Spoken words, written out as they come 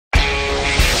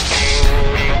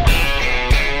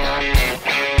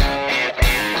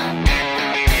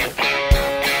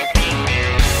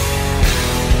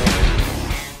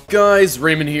Guys,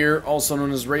 Raymond here, also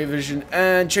known as Ray Vision,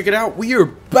 and check it out, we are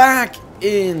back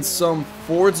in some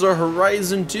Forza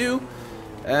Horizon 2,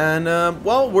 and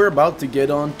well, we're about to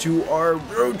get on to our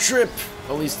road trip.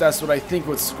 At least that's what I think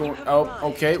what's going. Oh,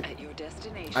 okay.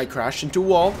 I crashed into a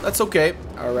wall. That's okay.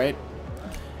 All right.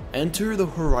 Enter the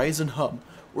Horizon Hub.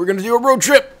 We're gonna do a road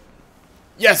trip.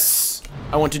 Yes,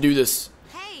 I want to do this.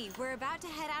 Hey, we're about to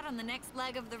head out on the next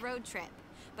leg of the road trip.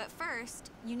 But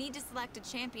first, you need to select a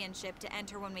championship to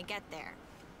enter when we get there.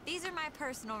 These are my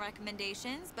personal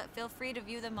recommendations, but feel free to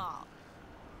view them all.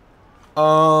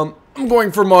 I'm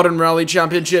going for Modern Rally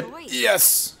Championship. Oh,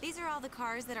 yes! These are all the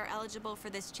cars that are eligible for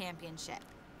this championship.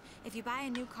 If you buy a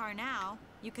new car now,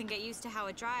 you can get used to how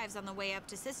it drives on the way up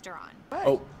to Sisteron. Hey,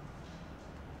 Oh.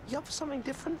 you up for something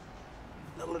different?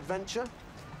 Little adventure?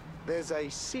 There's a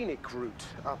scenic route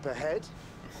up ahead.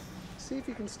 See if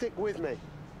you can stick with me.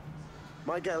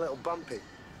 Might get a little bumpy.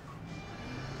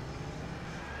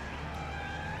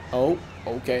 Oh,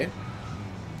 okay.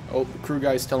 Oh, the crew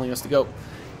guy's telling us to go.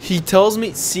 He tells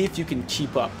me, see if you can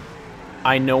keep up.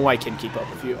 I know I can keep up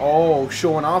with you. Oh,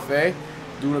 showing off, eh?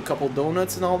 Doing a couple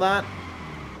donuts and all that.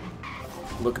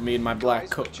 Look at me in my black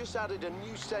coat. We've just added a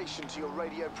new station to your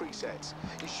radio presets.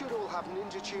 You should all have an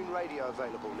intertune radio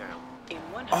available now.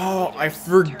 Oh, I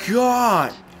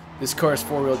forgot. This car is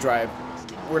four-wheel drive.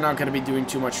 We're not going to be doing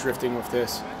too much drifting with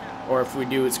this. Or if we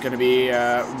do, it's going to be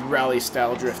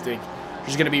rally-style drifting.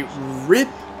 Just going to be rip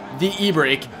the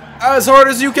e-brake as hard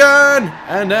as you can,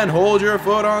 and then hold your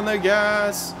foot on the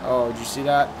gas. Oh, did you see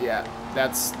that? Yeah,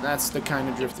 that's the kind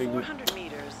of drifting.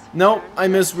 No, I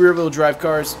miss rear-wheel drive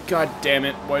cars. God damn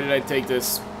it! Why did I take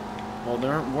this? Well,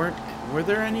 were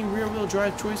there any rear-wheel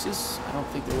drive choices? I don't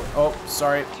think there were. Oh,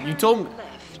 sorry. You told me.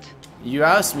 You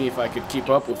asked me if I could keep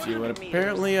up with you, and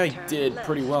apparently I did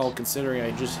pretty well, considering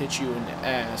I just hit you in the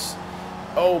ass.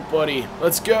 Oh, buddy,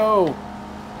 let's go!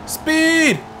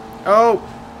 Speed! Oh,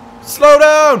 slow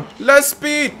down! Less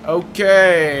speed!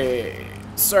 Okay.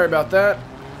 Sorry about that.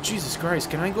 Jesus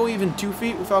Christ, can I go even 2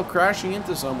 feet without crashing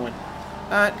into someone?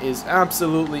 That is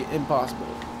absolutely impossible.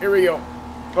 Here we go.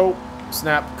 Oh,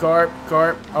 snap. Car.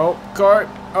 Oh, car.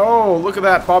 Oh, look at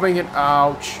that, bobbing and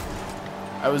ouch.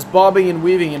 I was bobbing and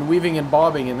weaving and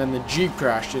bobbing, and then the Jeep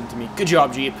crashed into me. Good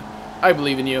job, Jeep. I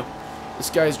believe in you.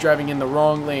 This guy's driving in the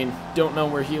wrong lane. Don't know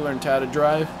where he learned how to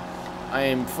drive. I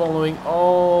am following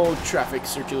all traffic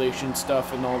circulation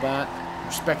stuff and all that.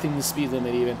 Respecting the speed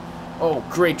limit even. Oh,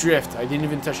 great drift. I didn't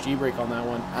even touch the e-brake on that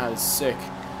one. That is sick.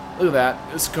 Look at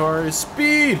that. This car is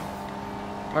speed.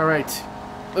 Alright.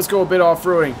 Let's go a bit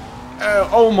off-roading.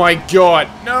 Oh my god.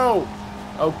 No.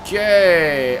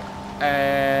 Okay.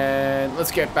 And let's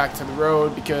get back to the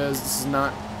road because this is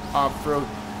not off-road.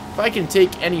 If I can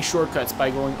take any shortcuts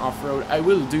by going off-road, I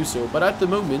will do so. But at the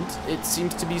moment, it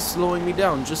seems to be slowing me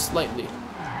down just slightly.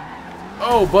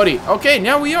 Oh, buddy. Okay,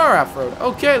 now we are off-road.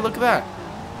 Okay, look at that.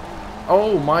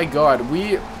 Oh my god.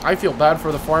 I feel bad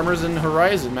for the farmers in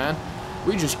Horizon, man.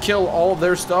 We just kill all of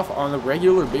their stuff on a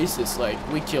regular basis. Like,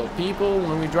 we kill people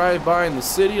when we drive by in the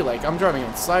city. Like, I'm driving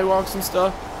on sidewalks and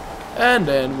stuff. And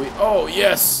then we, oh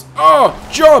yes, oh,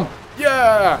 jump,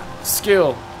 yeah,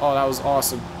 skill. Oh, that was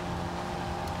awesome.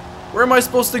 Where am I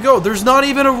supposed to go? There's not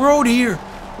even a road here.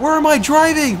 Where am I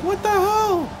driving? What the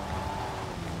hell?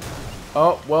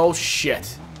 Oh, well,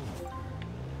 shit.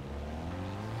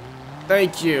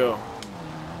 Thank you.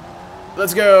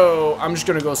 Let's go. I'm just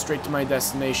gonna go straight to my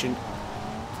destination.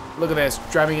 Look at this,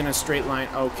 driving in a straight line.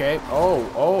 Okay,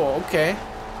 oh, okay.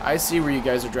 I see where you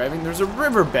guys are driving. There's a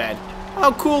riverbed.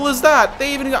 How cool is that?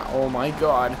 They even got... Oh my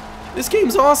god. This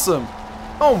game's awesome.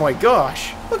 Oh my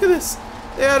gosh. Look at this.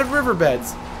 They added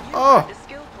riverbeds. Oh.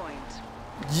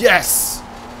 Yes.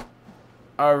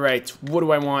 Alright. What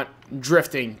do I want?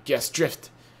 Drifting. Yes,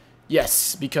 drift.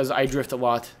 Yes, because I drift a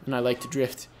lot and I like to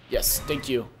drift. Yes, thank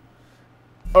you.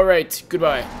 Alright.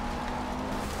 Goodbye.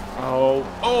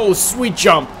 Oh, sweet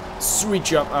jump. Sweet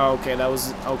jump. Oh, okay, that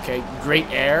was... Okay, great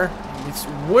air.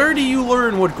 Where do you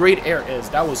learn what great air is?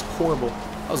 That was horrible.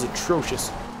 That was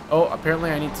atrocious. Oh, apparently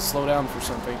I need to slow down for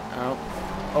something.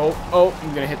 Oh,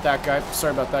 I'm gonna hit that guy.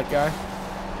 Sorry about that guy.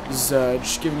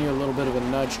 Just giving you a little bit of a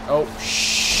nudge. Oh,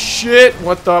 shit!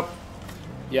 What the...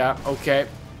 Yeah, okay.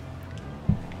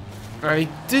 I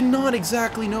did not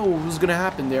exactly know what was gonna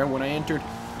happen there when I entered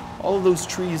all of those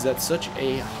trees at such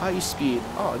a high speed.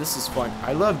 Oh, this is fun.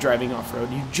 I love driving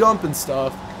off-road. You jump and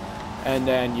stuff. And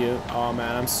then you, oh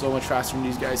man, I'm so much faster than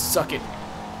these guys. Suck it.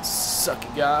 Suck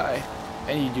it, guy.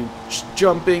 And you do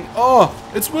jumping. Oh,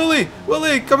 it's Willie.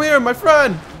 Willie, come here, my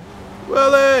friend.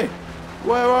 Willie,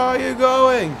 where are you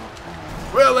going?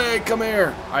 Willie, come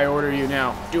here. I order you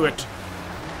now. Do it.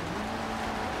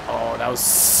 Oh, that was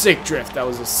sick drift. That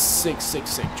was a sick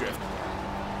drift.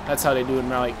 That's how they do it in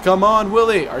rally. Come on,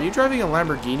 Willie. Are you driving a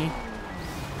Lamborghini?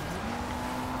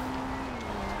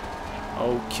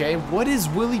 Okay, what is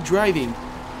Willie driving?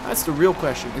 That's the real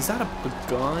question. Is that a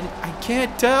Pagani? I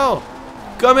can't tell.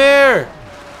 Come here.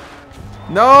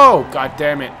 No. God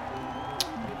damn it.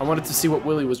 I wanted to see what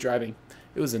Willie was driving.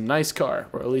 It was a nice car,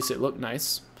 or at least it looked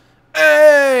nice.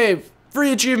 Hey!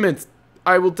 Free achievement.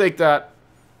 I will take that.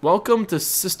 Welcome to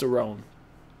Cisterone.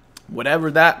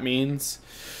 Whatever that means.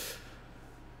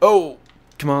 Oh,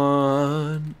 come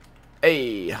on.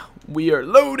 Hey, we are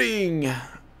loading.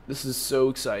 This is so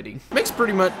exciting.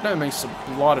 That makes a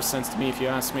lot of sense to me if you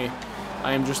ask me.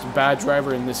 I am just a bad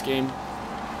driver in this game.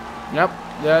 Yep,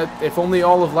 if only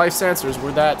all of life's answers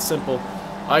were that simple.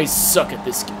 I suck at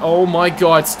this game. Oh my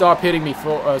god, stop hitting me,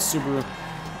 Subaru.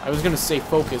 I was gonna say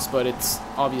focus, but it's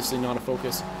obviously not a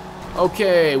focus.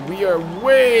 Okay, we are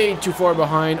way too far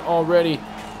behind already.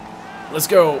 Let's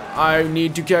go. I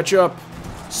need to catch up.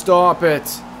 Stop it.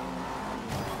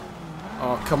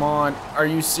 Oh, come on. Are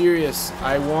you serious?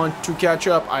 I want to catch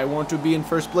up. I want to be in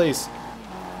first place.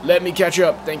 Let me catch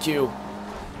up. Thank you.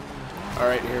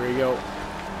 Alright, here we go.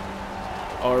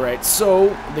 Alright,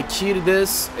 so the key to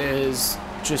this is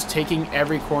just taking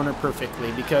every corner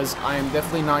perfectly, because I am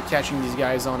definitely not catching these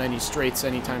guys on any straights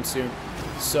anytime soon.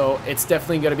 So it's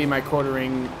definitely going to be my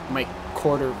cornering.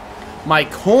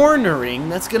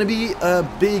 That's going to be a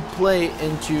big play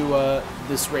into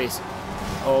this race.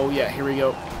 Oh yeah, here we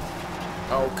go.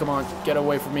 Oh, come on. Get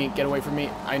away from me. Get away from me.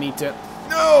 I need to...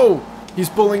 No! He's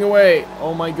pulling away.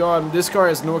 Oh my god. This car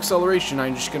has no acceleration,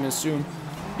 I'm just going to assume.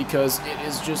 Because it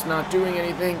is just not doing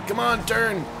anything. Come on,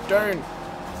 turn. Turn.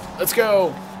 Let's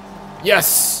go.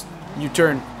 Yes! You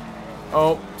turn.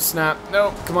 Oh, snap.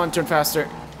 No, come on, turn faster.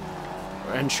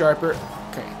 And sharper.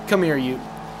 Okay, come here, you.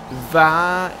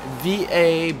 VA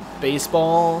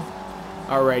baseball.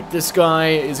 Alright, this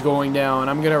guy is going down.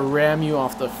 I'm gonna ram you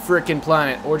off the frickin'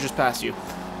 planet, or just pass you.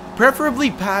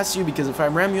 Preferably pass you, because if I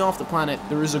ram you off the planet,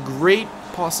 there is a great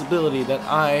possibility that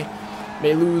I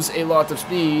may lose a lot of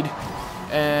speed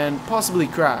and possibly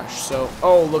crash. So,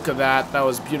 oh, look at that. That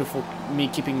was beautiful, me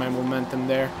keeping my momentum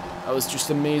there. That was just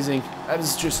amazing. That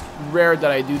is just rare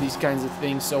that I do these kinds of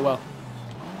things so well.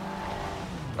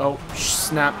 Oh,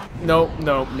 snap. No,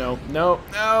 no, no, no,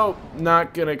 no.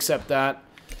 Not gonna accept that.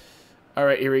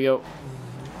 Alright, here we go.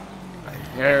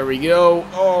 There we go.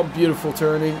 Oh, beautiful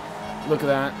turning. Look at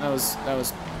that. That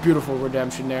was beautiful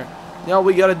redemption there. Now all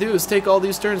we gotta do is take all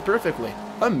these turns perfectly.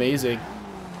 Amazing.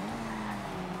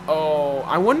 Oh,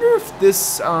 I wonder if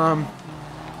this,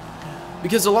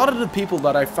 because a lot of the people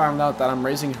that I found out that I'm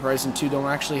racing Horizon 2 don't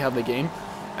actually have the game.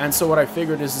 And so what I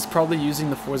figured is it's probably using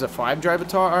the Forza 5 drive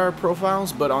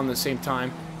profiles, but on the same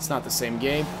time, it's not the same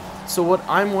game. So what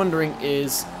I'm wondering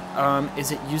is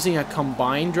it using a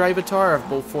combined drive of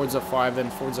both Forza 5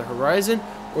 and Forza Horizon,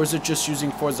 or is it just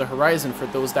using Forza Horizon for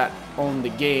those that own the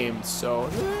game? So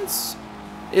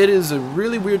it is a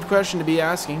really weird question to be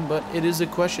asking, but it is a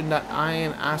question that I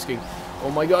am asking.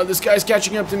 Oh my god, this guy's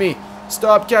catching up to me.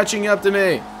 Stop catching up to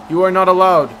me. You are not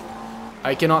allowed.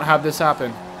 I cannot have this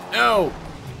happen. No.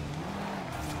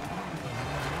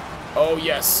 Oh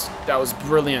yes, that was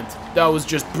brilliant. That was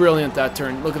just brilliant, that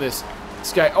turn. Look at this.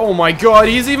 This guy, oh my god,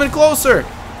 he's even closer.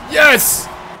 Yes!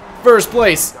 First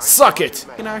place. Suck it.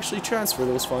 I can actually transfer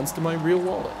those funds to my real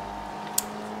wallet.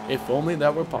 If only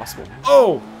that were possible.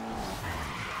 Oh!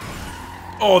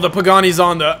 Oh, the Pagani's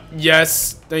on the...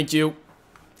 Yes, thank you.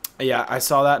 Yeah, I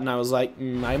saw that and I was like,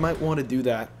 I might want to do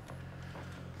that.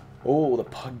 Oh, the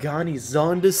Pagani's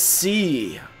on the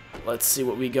sea. Let's see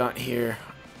what we got here.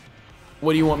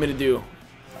 What do you want me to do?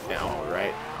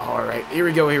 Alright, alright. Here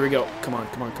we go, here we go. Come on,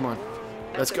 come on, come on.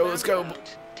 Let's go, let's go.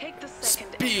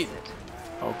 Speed.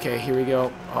 Okay, here we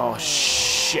go. Oh,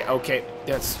 shit. Okay,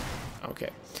 that's... Okay.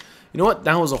 You know what?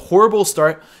 That was a horrible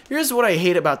start. Here's what I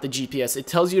hate about the GPS. It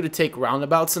tells you to take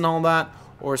roundabouts and all that,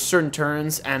 or certain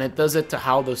turns, and it does it to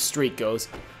how the street goes.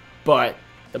 But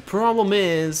the problem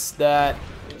is that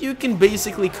you can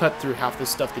basically cut through half the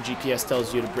stuff the GPS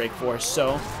tells you to brake for,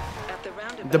 so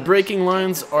the braking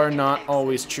lines are not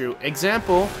always true.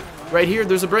 Example, right here,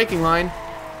 there's a braking line.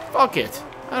 Fuck it.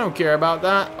 I don't care about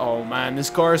that. Oh man, this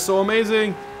car is so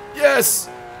amazing. Yes!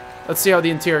 Let's see how the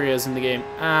interior is in the game.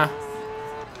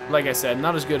 Like I said,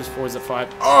 not as good as Forza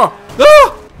 5. Oh!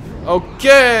 Ah!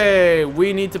 Okay,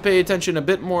 we need to pay attention a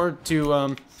bit more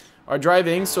to our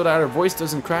driving so that our voice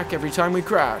doesn't crack every time we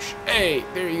crash. Hey,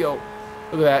 there you go.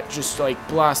 Look at that, just like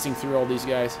blasting through all these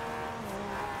guys.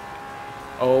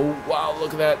 Oh, wow,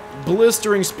 look at that.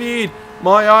 Blistering speed.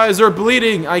 My eyes are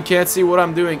bleeding. I can't see what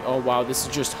I'm doing. Oh, wow, this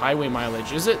is just highway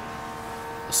mileage, is it?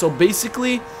 So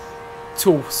basically,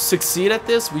 to succeed at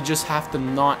this, we just have to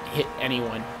not hit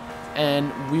anyone.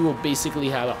 And we will basically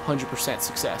have 100%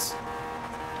 success.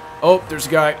 Oh, there's a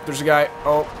guy. There's a guy.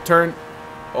 Oh, turn.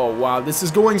 Oh, wow. This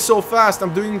is going so fast.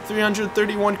 I'm doing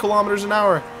 331 kilometers an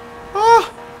hour.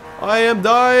 Ah, I am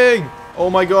dying. Oh,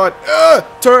 my God.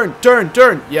 Turn, turn,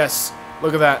 turn. Yes.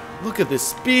 Look at that. Look at this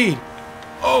speed.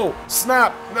 Oh,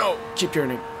 snap. No. Keep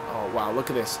turning. Oh, wow. Look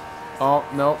at this. Oh,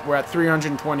 no. We're at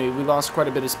 320. We lost quite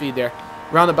a bit of speed there.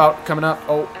 Roundabout coming up.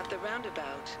 Oh. At the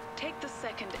roundabout, take the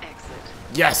second exit.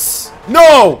 Yes.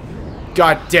 No.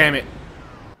 God damn it.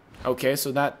 Okay,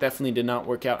 so that definitely did not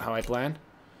work out how I planned.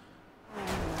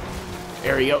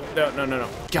 There we go. No, no, no, no.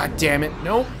 God damn it.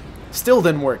 No. Still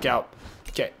didn't work out.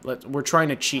 Okay, we're trying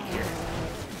to cheat here.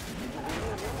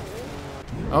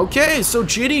 Okay, so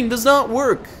cheating does not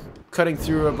work. Cutting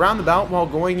through a roundabout while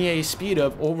going a speed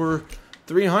of over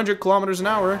 300 kilometers an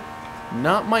hour.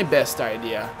 Not my best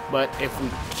idea. But if we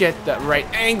get that right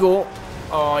angle.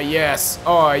 Oh, yes.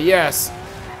 Oh, yes.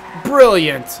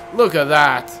 Brilliant. Look at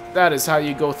that. That is how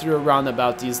you go through a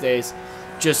roundabout these days.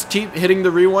 Just keep hitting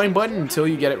the rewind button until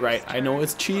you get it right. I know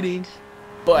it's cheating,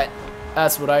 but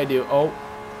that's what I do. Oh,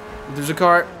 there's a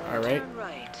car. All right.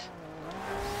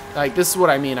 Like, this is what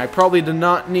I mean. I probably did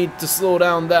not need to slow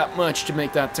down that much to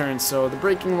make that turn. So the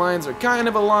braking lines are kind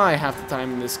of a lie half the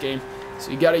time in this game.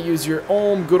 So you got to use your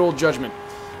own good old judgment.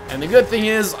 And the good thing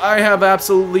is, I have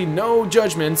absolutely no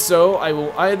judgment, so I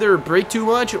will either brake too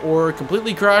much or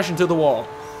completely crash into the wall.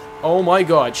 Oh my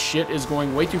God, shit is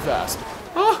going way too fast.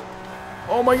 Ah!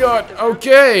 Oh my God,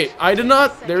 okay, I did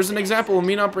not, there's an example of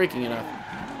me not braking enough.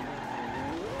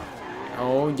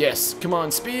 Oh yes, come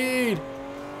on, speed!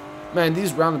 Man,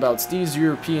 these roundabouts, these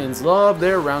Europeans love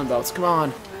their roundabouts, come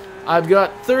on. I've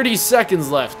got 30 seconds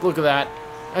left, look at that.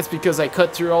 That's because I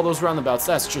cut through all those roundabouts,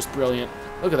 that's just brilliant.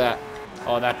 Look at that.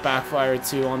 Oh, that backfired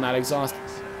too on that exhaust.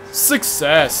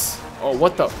 Success! Oh,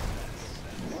 what the?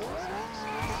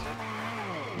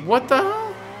 What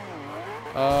the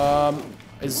hell?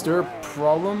 Is there a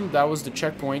problem? That was the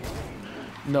checkpoint.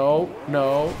 No,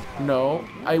 no, no.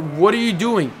 What are you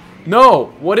doing?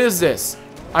 No! What is this?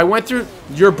 I went through.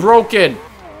 You're broken!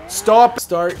 Stop!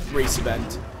 Start race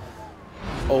event.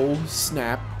 Oh,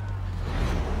 snap.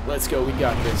 Let's go, we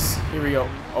got this. Here we go.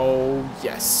 Oh,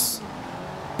 yes.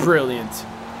 Brilliant.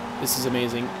 This is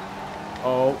amazing.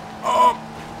 Oh. Oh!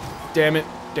 Damn it.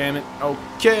 Damn it.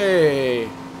 Okay.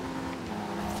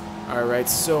 Alright,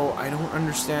 so I don't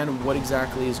understand what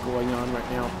exactly is going on right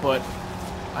now, but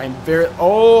I'm very...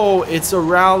 Oh, it's a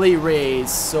rally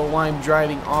race, so I'm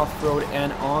driving off-road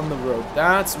and on the road.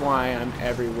 That's why I'm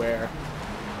everywhere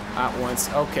at once.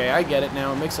 Okay, I get it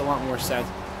now. It makes a lot more sense.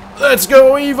 Let's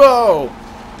go, Evo!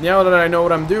 Now that I know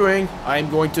what I'm doing, I'm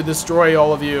going to destroy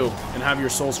all of you and have your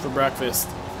souls for breakfast.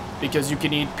 Because you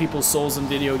can eat people's souls in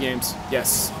video games.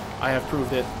 Yes, I have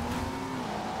proved it.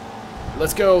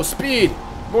 Let's go, speed!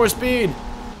 More speed!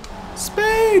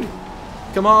 Speed!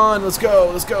 Come on, let's go,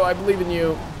 let's go, I believe in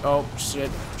you. Oh, shit,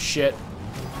 shit.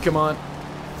 Come on.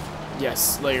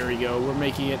 Yes, there we go, we're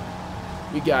making it.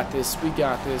 We got this, we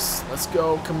got this. Let's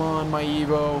go, come on, my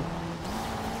Evo.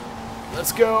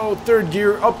 Let's go, third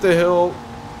gear, up the hill,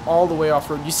 all the way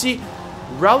off-road. You see,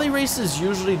 rally races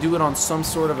usually do it on some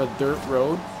sort of a dirt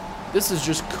road. This is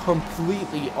just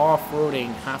completely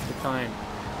off-roading half the time.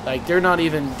 Like, they're not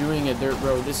even doing a dirt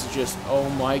road. This is just, oh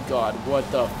my God,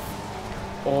 what the...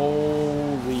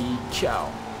 Holy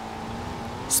cow.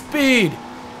 Speed!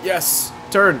 Yes!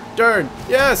 Turn! Turn!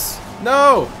 Yes!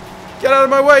 No! Get out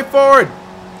of my way, forward!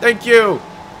 Thank you!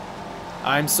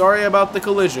 I'm sorry about the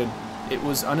collision. It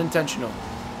was unintentional.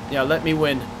 Yeah, let me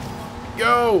win.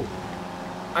 Go!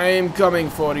 I am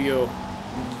coming for you.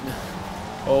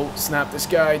 Oh, snap, this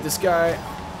guy, this guy.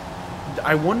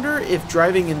 I wonder if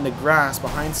driving in the grass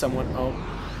behind someone... Oh.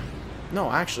 No,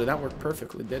 actually, that worked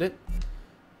perfectly, did it?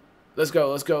 Let's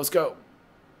go, let's go, let's go.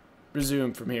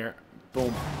 Resume from here.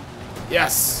 Boom.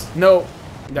 Yes! No!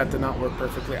 That did not work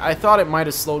perfectly. I thought it might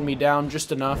have slowed me down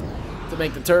just enough to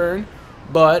make the turn,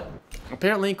 but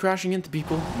apparently crashing into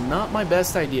people, not my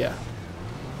best idea.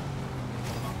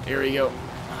 Here we go.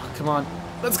 Oh, come on.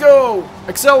 Let's go!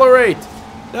 Accelerate!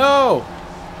 No!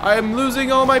 I am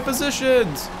losing all my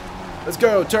positions! Let's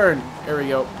go, turn. Here we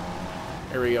go.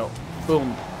 Here we go.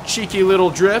 Boom. Cheeky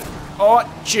little drift. Oh,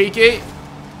 cheeky.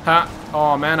 Ha.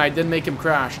 Oh, man, I didn't make him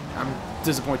crash. I'm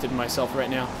disappointed in myself right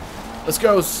now. Let's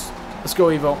go. Let's go,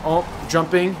 Evo. Oh,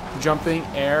 jumping. Jumping.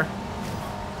 Air.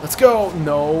 Let's go.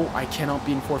 No, I cannot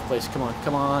be in fourth place. Come on.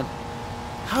 Come on.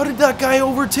 How did that guy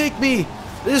overtake me?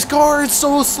 This car is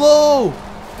so slow.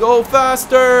 Go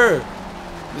faster.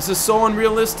 This is so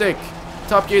unrealistic.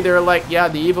 Top Gear, they're like, yeah,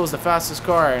 the Evo's the fastest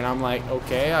car. And I'm like,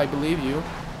 okay, I believe you.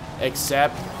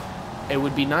 Except, it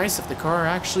would be nice if the car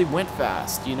actually went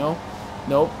fast, you know?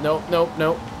 Nope, nope, nope,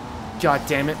 nope. God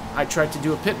damn it. I tried to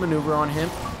do a pit maneuver on him.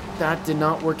 That did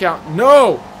not work out.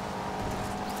 No!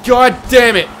 God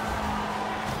damn it!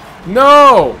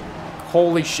 No!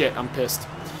 Holy shit, I'm pissed.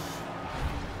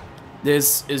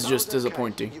 This is just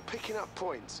disappointing. You're picking up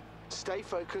points. Stay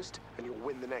focused and you'll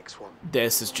win the next one.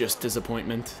 This is just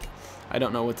disappointment. I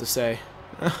don't know what to say.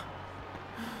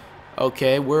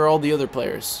 Okay, where are all the other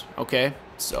players? Okay,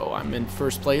 so I'm in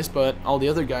first place, but all the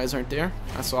other guys aren't there.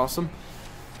 That's awesome.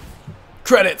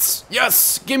 Credits!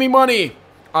 Yes! Give me money!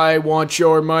 I want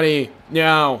your money.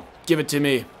 Now, give it to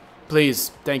me.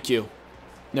 Please. Thank you.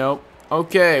 Nope.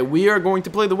 Okay, we are going to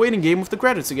play the waiting game with the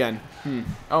credits again.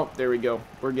 Oh, there we go.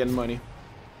 We're getting money.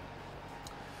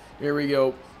 Here we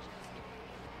go.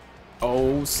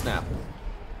 Oh, snap.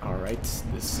 Alright,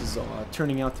 this is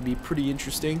turning out to be pretty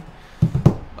interesting.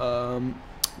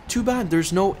 Too bad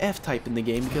there's no F-Type in the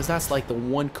game, because that's like the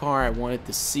one car I wanted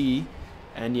to see,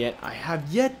 and yet I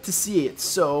have yet to see it,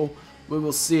 so we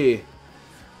will see.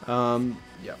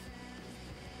 Yeah.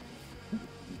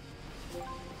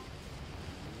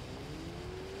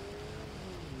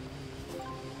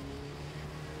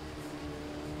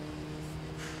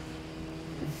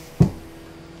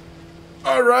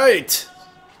 Alright!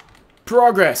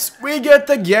 Progress! We get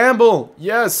the gamble!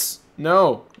 Yes!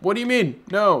 No. What do you mean?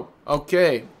 No.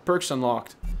 Okay. Perks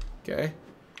unlocked. Okay.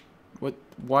 What?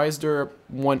 Why is there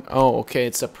one? Oh, okay.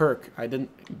 It's a perk. I didn't.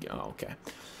 Oh, okay.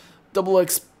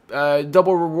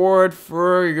 Double reward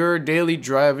for your daily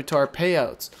drivatar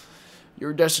payouts.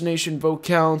 Your destination vote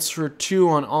counts for 2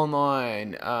 on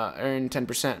online. Earn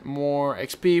 10% more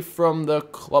XP from the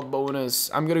club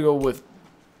bonus. I'm gonna go with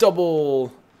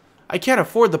double. I can't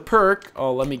afford the perk.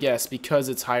 Oh, let me guess. Because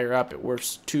it's higher up, it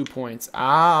worths 2 points.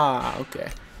 Ah, okay.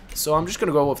 So I'm just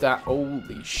gonna go with that.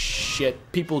 Holy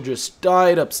shit. People just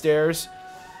died upstairs.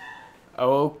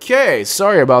 Okay,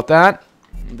 sorry about that.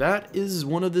 That is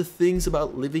one of the things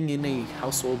about living in a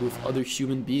household with other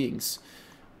human beings.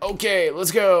 Okay,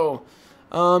 let's go.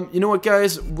 You know what,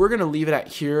 guys? We're gonna leave it at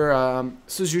here.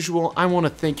 So as usual, I want to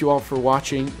thank you all for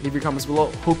watching. Leave your comments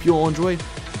below. Hope you all enjoyed.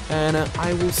 And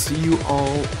I will see you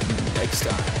all next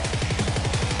time.